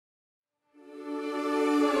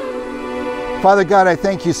Father God, I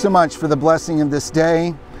thank you so much for the blessing of this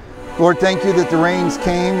day. Lord, thank you that the rains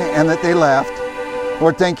came and that they left.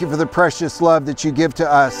 Lord, thank you for the precious love that you give to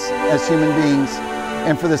us as human beings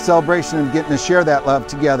and for the celebration of getting to share that love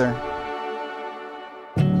together.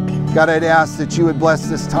 God, I'd ask that you would bless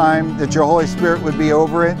this time, that your Holy Spirit would be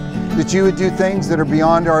over it, that you would do things that are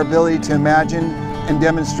beyond our ability to imagine and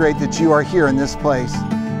demonstrate that you are here in this place.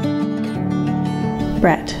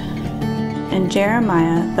 Brett. In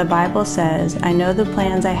Jeremiah, the Bible says, "I know the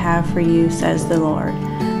plans I have for you, says the Lord.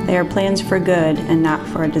 They are plans for good and not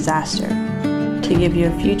for a disaster, to give you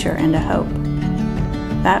a future and a hope."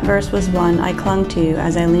 That verse was one I clung to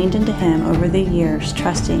as I leaned into Him over the years,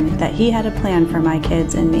 trusting that He had a plan for my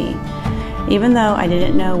kids and me. Even though I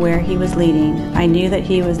didn't know where He was leading, I knew that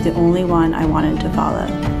He was the only one I wanted to follow.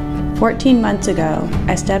 14 months ago,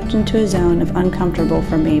 I stepped into a zone of uncomfortable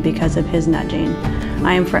for me because of His nudging.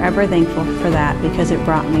 I am forever thankful for that because it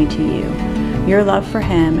brought me to you. Your love for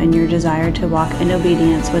Him and your desire to walk in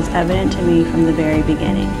obedience was evident to me from the very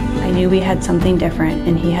beginning. I knew we had something different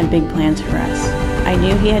and He had big plans for us. I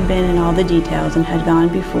knew He had been in all the details and had gone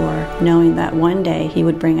before, knowing that one day He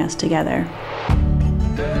would bring us together.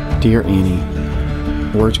 Dear Annie,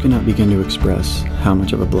 words cannot begin to express how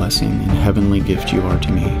much of a blessing and heavenly gift you are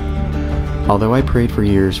to me. Although I prayed for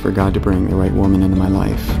years for God to bring the right woman into my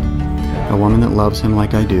life, a woman that loves Him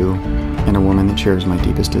like I do, and a woman that shares my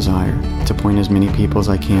deepest desire, to point as many people as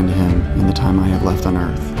I can to Him in the time I have left on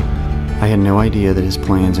earth. I had no idea that His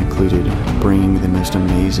plans included bringing the most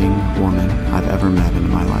amazing woman I've ever met into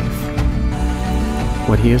my life.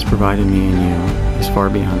 What He has provided me and you is far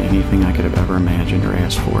beyond anything I could have ever imagined or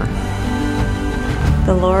asked for.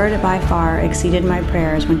 The Lord by far exceeded my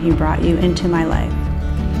prayers when He brought you into my life.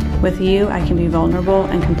 With you, I can be vulnerable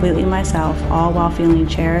and completely myself, all while feeling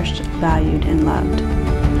cherished, valued, and loved.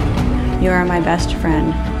 You are my best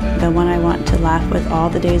friend, the one I want to laugh with all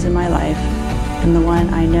the days of my life, and the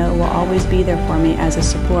one I know will always be there for me as a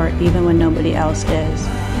support even when nobody else is.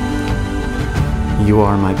 You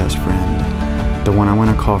are my best friend, the one I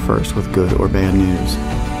want to call first with good or bad news,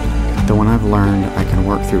 the one I've learned I can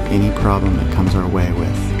work through any problem that comes our way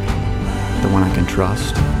with, the one I can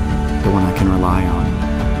trust, the one I can rely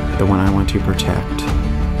on, the one I want to protect,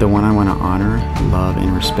 the one I want to honor, love,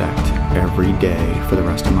 and respect every day for the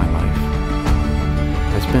rest of my life.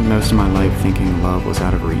 I spent most of my life thinking love was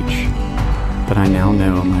out of reach, but I now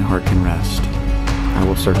know my heart can rest. I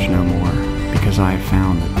will search no more, because I have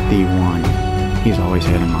found the one He's always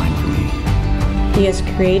had in mind for me. He has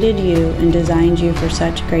created you and designed you for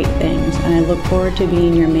such great things, and I look forward to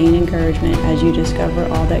being your main encouragement as you discover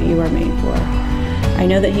all that you are made for. I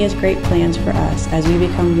know that He has great plans for us as we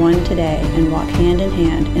become one today and walk hand in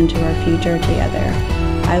hand into our future together.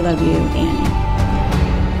 I love you,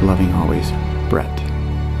 Annie. Loving always, Brett.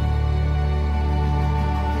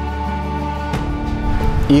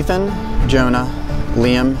 Ethan, Jonah,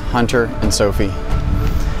 Liam, Hunter, and Sophie.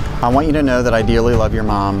 I want you to know that I dearly love your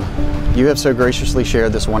mom. You have so graciously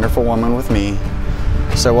shared this wonderful woman with me,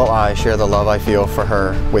 so will I share the love I feel for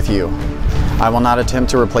her with you. I will not attempt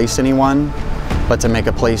to replace anyone, but to make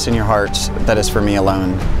a place in your hearts that is for me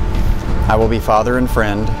alone. I will be father and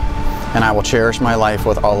friend, and I will cherish my life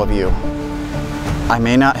with all of you. I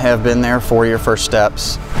may not have been there for your first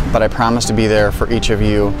steps, but I promise to be there for each of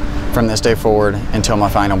you from this day forward until my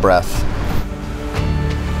final breath.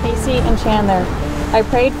 Casey and Chandler, I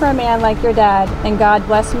prayed for a man like your dad, and God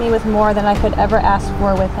blessed me with more than I could ever ask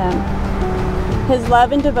for with him. His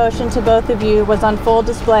love and devotion to both of you was on full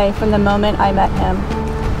display from the moment I met him.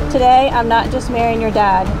 Today, I'm not just marrying your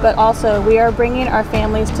dad, but also we are bringing our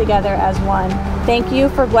families together as one. Thank you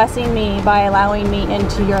for blessing me by allowing me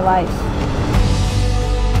into your life.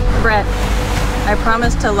 Brett, I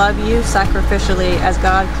promise to love you sacrificially as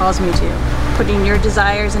God calls me to, putting your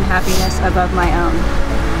desires and happiness above my own.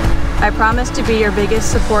 I promise to be your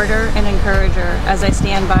biggest supporter and encourager as I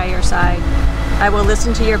stand by your side. I will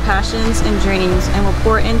listen to your passions and dreams and will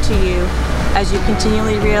pour into you as you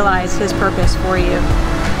continually realize His purpose for you.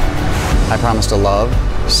 I promise to love,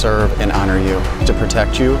 serve, and honor you, to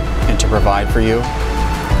protect you, and to provide for you.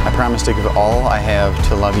 I promise to give all I have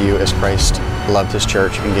to love you as Christ loved His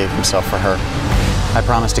church and gave Himself for her. I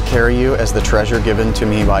promise to carry you as the treasure given to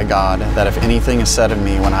me by God, that if anything is said of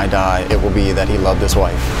me when I die, it will be that He loved His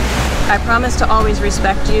wife. I promise to always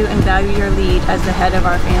respect you and value your lead as the head of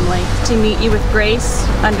our family, to meet you with grace,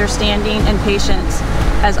 understanding, and patience,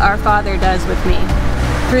 as our Father does with me.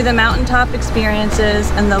 Through the mountaintop experiences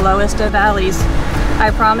and the lowest of valleys,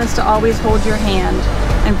 I promise to always hold your hand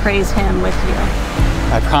and praise Him with you.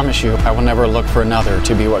 I promise you I will never look for another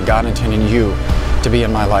to be what God intended you to be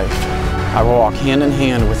in my life. I will walk hand in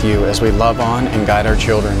hand with you as we love on and guide our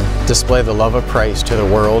children, display the love of Christ to the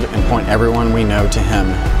world, and point everyone we know to Him.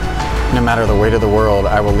 No matter the weight of the world,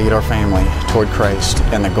 I will lead our family toward Christ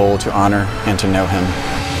and the goal to honor and to know Him.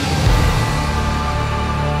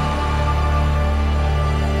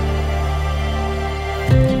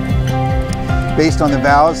 Based on the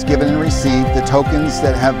vows given and received, the tokens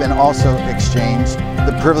that have been also exchanged,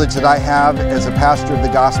 the privilege that I have as a pastor of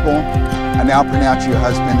the gospel, I now pronounce you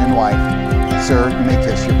husband and wife. Sir, you may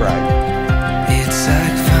kiss your bride. It's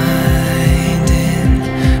like finding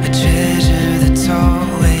a treasure that's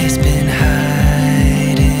always been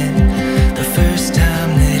hiding. The first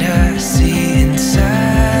time that I see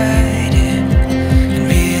inside it and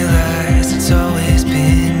realize it's always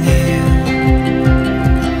been you.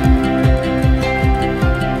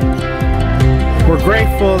 We're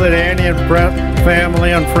grateful that Annie and Brett,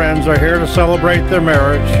 family and friends, are here to celebrate their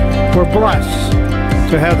marriage. We're blessed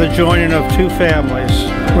to have the joining of two families.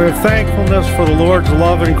 We have thankfulness for the Lord's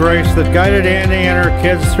love and grace that guided Annie and her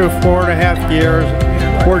kids through 4.5 years.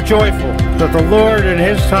 We're joyful that the Lord in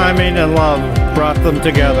His timing and love brought them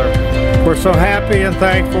together. We're so happy and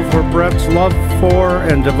thankful for Brett's love for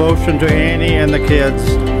and devotion to Annie and the kids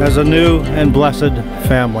as a new and blessed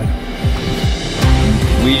family.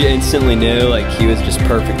 We instantly knew like he was just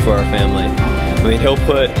perfect for our family. I mean, he'll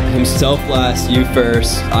put himself last, you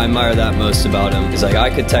first. I admire that most about him. It's like I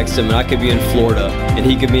could text him and I could be in Florida and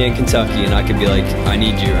he could be in Kentucky and I could be like, I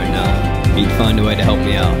need you right now. He'd find a way to help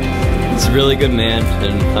me out. He's a really good man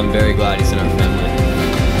and I'm very glad he's in our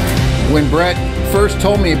family. When Brett first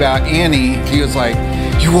told me about Annie, he was like,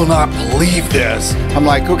 "You will not believe this." I'm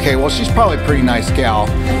like, okay, well, she's probably a pretty nice gal.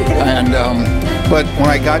 And but when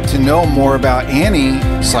I got to know more about Annie,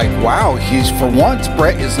 it's like, wow, for once,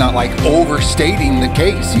 Brett is not like overstating the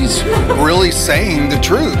case. He's really saying the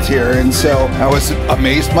truth here. And so I was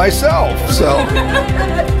amazed myself. So,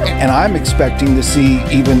 and I'm expecting to see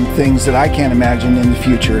even things that I can't imagine in the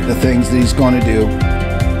future, the things that He's going to do.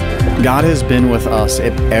 God has been with us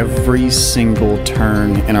at every single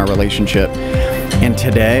turn in our relationship. And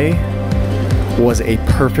today was a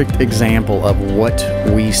perfect example of what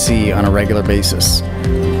we see on a regular basis.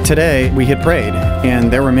 Today, we had prayed,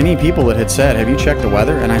 and there were many people that had said, "Have you checked the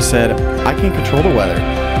weather?" And I said, "I can't control the weather,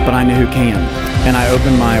 but I know who can." And I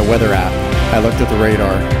opened my weather app, I looked at the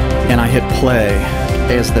radar, and I hit play.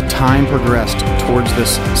 As the time progressed towards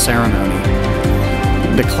this ceremony,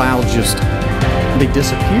 the clouds they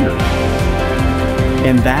disappeared.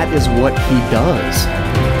 And that is what He does.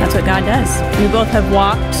 That's what God does. We both have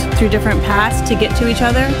walked through different paths to get to each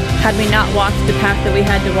other. Had we not walked the path that we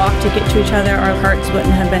had to walk to get to each other, our hearts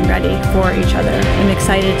wouldn't have been ready for each other. I'm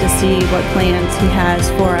excited to see what plans He has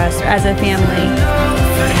for us as a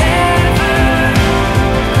family.